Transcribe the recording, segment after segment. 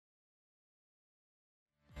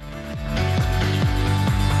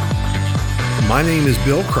My name is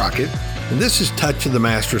Bill Crockett, and this is Touch of the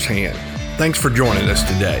Master's Hand. Thanks for joining us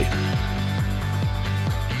today.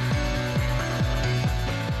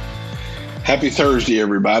 Happy Thursday,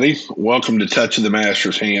 everybody. Welcome to Touch of the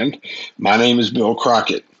Master's Hand. My name is Bill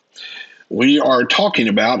Crockett. We are talking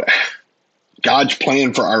about God's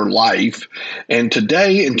plan for our life, and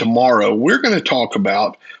today and tomorrow we're going to talk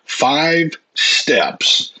about 5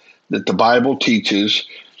 steps that the Bible teaches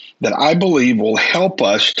that I believe will help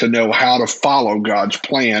us to know how to follow God's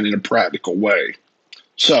plan in a practical way.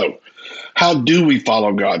 So, how do we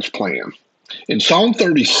follow God's plan? In Psalm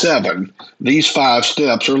 37, these 5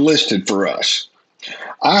 steps are listed for us.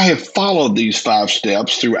 I have followed these 5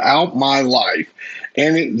 steps throughout my life,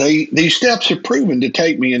 and these steps have proven to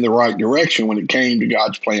take me in the right direction when it came to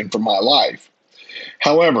God's plan for my life.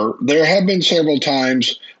 However, there have been several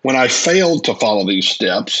times when I failed to follow these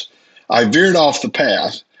steps. I veered off the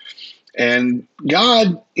path, and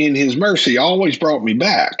God, in His mercy, always brought me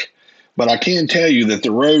back. But I can tell you that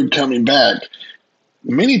the road coming back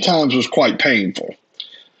many times was quite painful.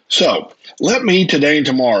 So, let me today and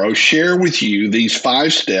tomorrow share with you these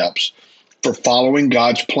 5 steps for following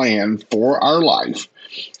God's plan for our life.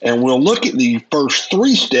 And we'll look at the first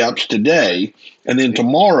 3 steps today, and then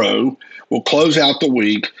tomorrow we'll close out the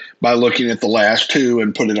week by looking at the last 2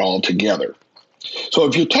 and put it all together. So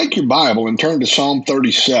if you take your Bible and turn to Psalm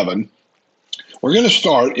 37, we're going to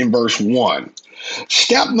start in verse 1.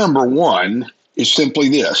 Step number 1 is simply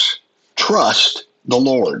this: trust the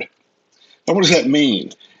Lord. Now, what does that mean?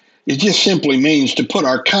 It just simply means to put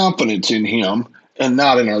our confidence in Him and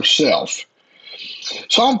not in ourselves.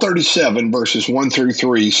 Psalm 37 verses 1 through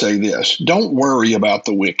 3 say this: "Don't worry about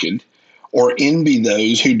the wicked or envy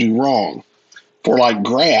those who do wrong, for like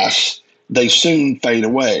grass they soon fade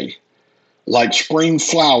away. Like spring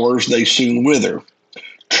flowers they soon wither.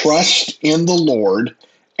 Trust in the Lord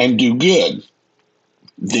and do good.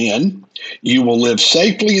 Then you will live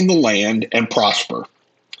safely in the land and prosper."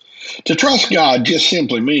 To trust God just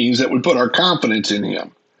simply means that we put our confidence in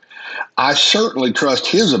Him. I certainly trust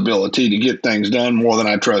His ability to get things done more than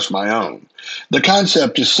I trust my own. The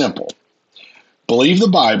concept is simple: believe the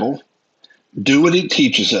Bible, do what it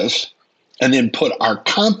teaches us, and then put our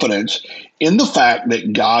confidence in the fact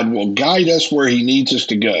that God will guide us where He needs us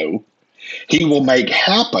to go. He will make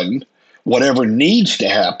happen whatever needs to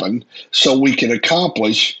happen so we can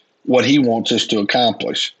accomplish what He wants us to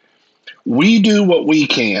accomplish. We do what we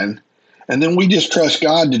can, and then we just trust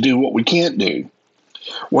God to do what we can't do.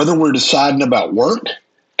 Whether we're deciding about work,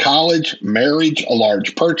 college, marriage, a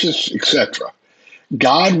large purchase, etc.,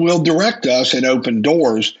 God will direct us and open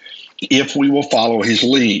doors if we will follow His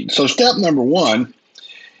lead. So step number 1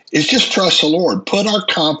 is just trust the Lord. Put our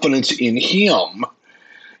confidence in Him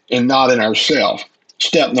and not in ourselves.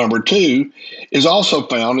 Step number 2 is also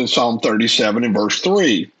found in Psalm 37 and verse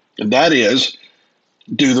 3, and that is,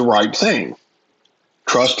 do the right thing.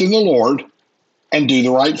 Trust in the Lord and do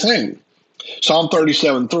the right thing. Psalm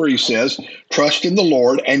 37:3 says, "Trust in the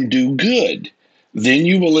Lord and do good. Then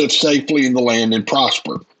you will live safely in the land and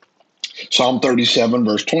prosper." Psalm 37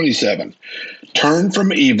 verse 27, "Turn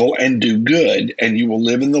from evil and do good, and you will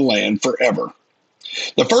live in the land forever."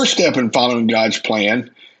 The first step in following God's plan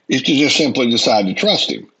is to just simply decide to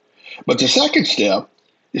trust Him. But the second step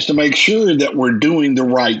is to make sure that we're doing the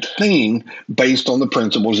right thing based on the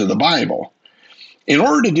principles of the Bible. In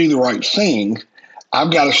order to do the right thing,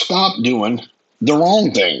 I've got to stop doing the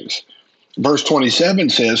wrong things. Verse 27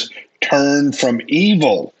 says, "Turn from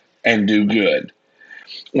evil and do good."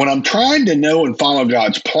 When I'm trying to know and follow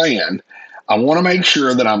God's plan, I want to make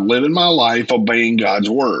sure that I'm living my life obeying God's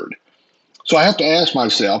word. So I have to ask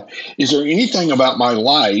myself, is there anything about my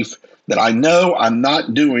life that I know I'm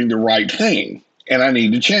not doing the right thing and I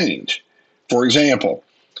need to change? For example,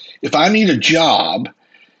 if I need a job,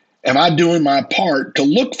 am I doing my part to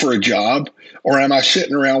look for a job, or am I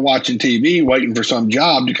sitting around watching TV waiting for some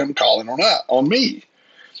job to come calling on me?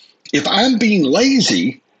 If I'm being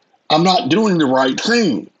lazy, I'm not doing the right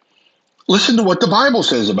thing. Listen to what the Bible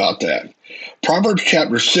says about that. Proverbs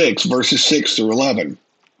chapter 6, verses 6 through 11.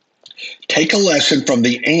 "Take a lesson from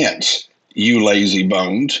the ants, you lazy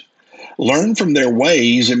bones. Learn from their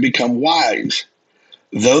ways and become wise.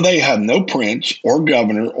 Though they have no prince or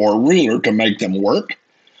governor or ruler to make them work,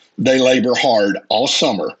 they labor hard all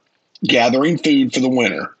summer, gathering food for the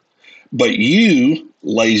winter. But you,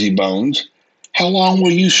 lazy bones, how long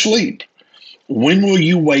will you sleep? When will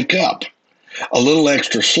you wake up? A little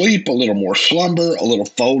extra sleep, a little more slumber, a little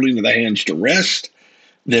folding of the hands to rest.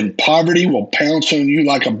 Then poverty will pounce on you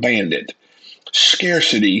like a bandit.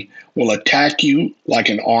 Scarcity will attack you like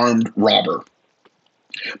an armed robber."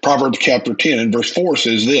 Proverbs chapter 10 and verse 4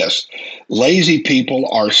 says this: lazy people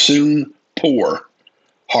are soon poor.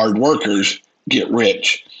 Hard workers get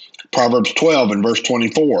rich. Proverbs 12 and verse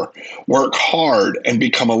 24, work hard and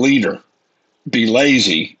become a leader. Be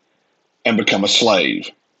lazy and become a slave.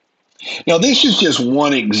 Now, this is just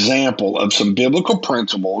one example of some biblical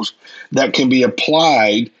principles that can be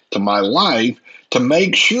applied to my life to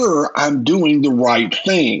make sure I'm doing the right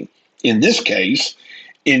thing. In this case,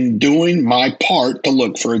 in doing my part to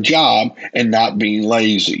look for a job and not being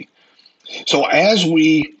lazy. So as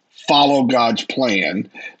we follow God's plan,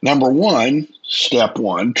 number one, step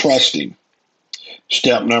one, trust Him.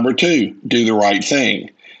 Step number two, do the right thing.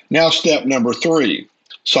 Now, step number three,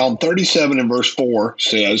 Psalm 37 and verse 4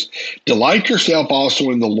 says, delight yourself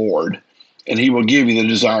also in the Lord, and He will give you the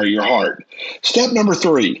desire of your heart. Step number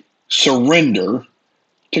three, surrender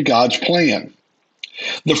to God's plan.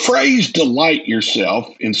 The phrase delight yourself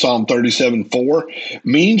in Psalm 37:4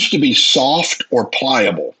 means to be soft or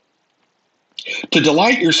pliable. To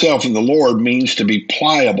delight yourself in the Lord means to be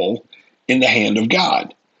pliable in the hand of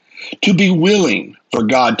God. To be willing for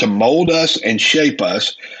God to mold us and shape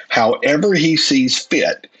us however He sees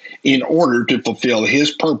fit in order to fulfill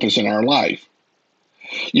His purpose in our life.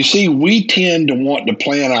 You see, we tend to want to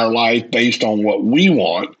plan our life based on what we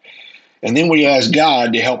want, and then we ask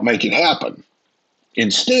God to help make it happen.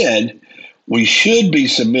 Instead, we should be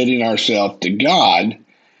submitting ourselves to God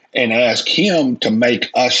and ask Him to make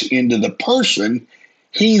us into the person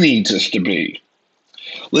He needs us to be.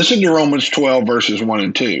 Listen to Romans 12, verses 1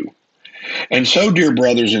 and 2. And so, dear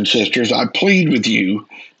brothers and sisters, I plead with you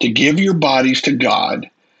to give your bodies to God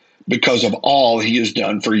because of all He has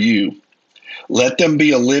done for you. Let them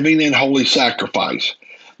be a living and holy sacrifice,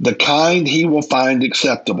 the kind He will find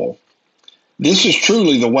acceptable. This is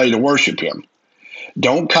truly the way to worship Him.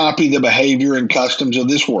 Don't copy the behavior and customs of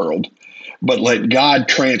this world, but let God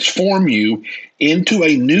transform you into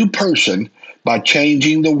a new person by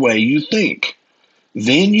changing the way you think.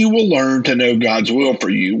 Then you will learn to know God's will for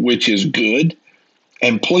you, which is good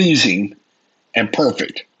and pleasing and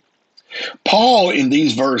perfect. Paul, in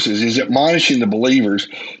these verses, is admonishing the believers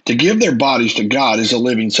to give their bodies to God as a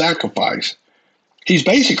living sacrifice. He's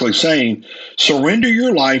basically saying, surrender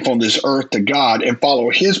your life on this earth to God and follow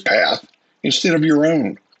His path instead of your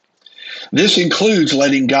own. This includes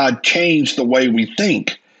letting God change the way we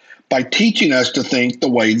think by teaching us to think the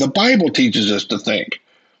way the Bible teaches us to think,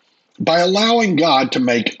 by allowing God to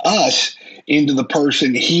make us into the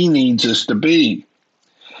person He needs us to be.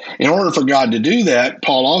 In order for God to do that,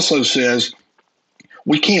 Paul also says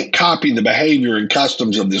we can't copy the behavior and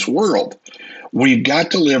customs of this world. We've got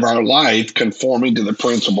to live our life conforming to the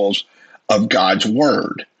principles of God's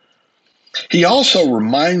Word. He also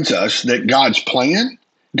reminds us that God's plan,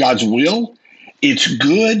 God's will, it's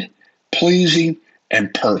good, pleasing,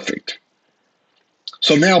 and perfect.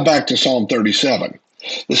 So now back to Psalm 37.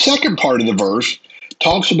 The second part of the verse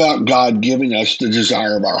talks about God giving us the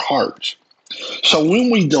desire of our hearts. So when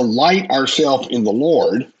we delight ourselves in the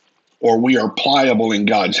Lord, or we are pliable in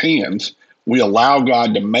God's hands, we allow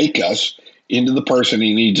God to make us into the person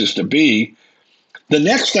He needs us to be, the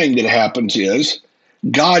next thing that happens is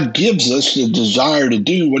God gives us the desire to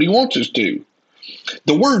do what He wants us to.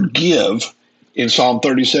 The word give in Psalm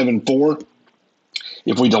 37:4,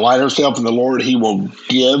 if we delight ourselves in the Lord, He will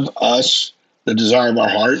give us the desire of our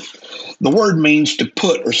heart. The word means to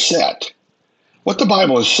put or set. What the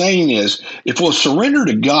Bible is saying is, if we'll surrender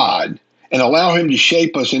to God and allow Him to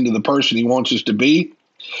shape us into the person He wants us to be,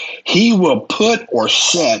 He will put or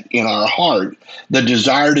set in our heart the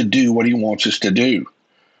desire to do what He wants us to do.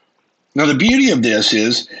 Now, the beauty of this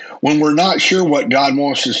is when we're not sure what God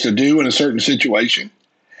wants us to do in a certain situation,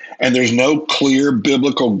 and there's no clear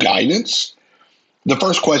biblical guidance, the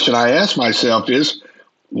first question I ask myself is,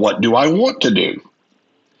 what do I want to do?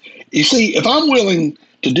 You see, if I'm willing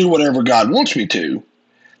to do whatever God wants me to,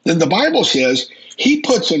 then the Bible says He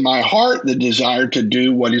puts in my heart the desire to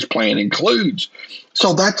do what His plan includes.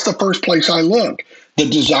 So that's the first place I look, the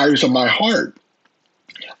desires of my heart.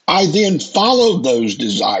 I then follow those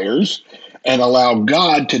desires and allow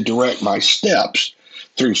God to direct my steps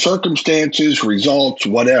through circumstances, results,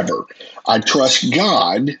 whatever. I trust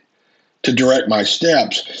God to direct my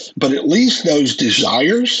steps, but at least those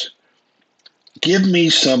desires give me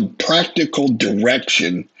some practical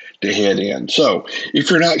direction to head in. So if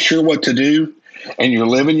you're not sure what to do and you're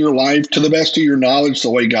living your life to the best of your knowledge the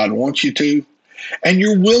way God wants you to, and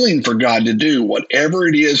you're willing for God to do whatever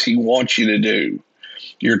it is He wants you to do,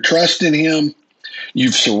 you're trusting Him,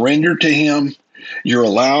 you've surrendered to Him, you're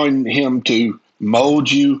allowing Him to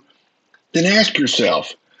mold you, then ask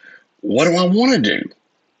yourself, what do I want to do?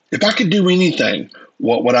 If I could do anything,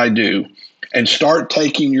 what would I do? And start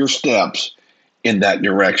taking your steps in that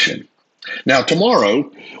direction. Now,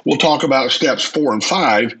 tomorrow, we'll talk about steps 4 and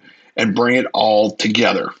 5 and bring it all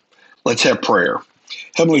together. Let's have prayer.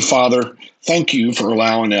 Heavenly Father, thank you for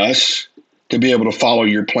allowing us to be able to follow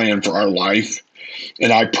your plan for our life.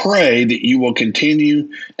 And I pray that you will continue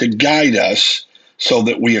to guide us so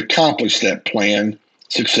that we accomplish that plan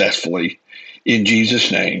successfully. In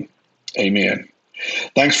Jesus' name, amen.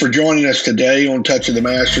 Thanks for joining us today on Touch of the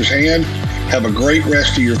Master's Hand. Have a great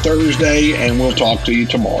rest of your Thursday, and we'll talk to you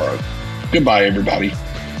tomorrow. Goodbye, everybody.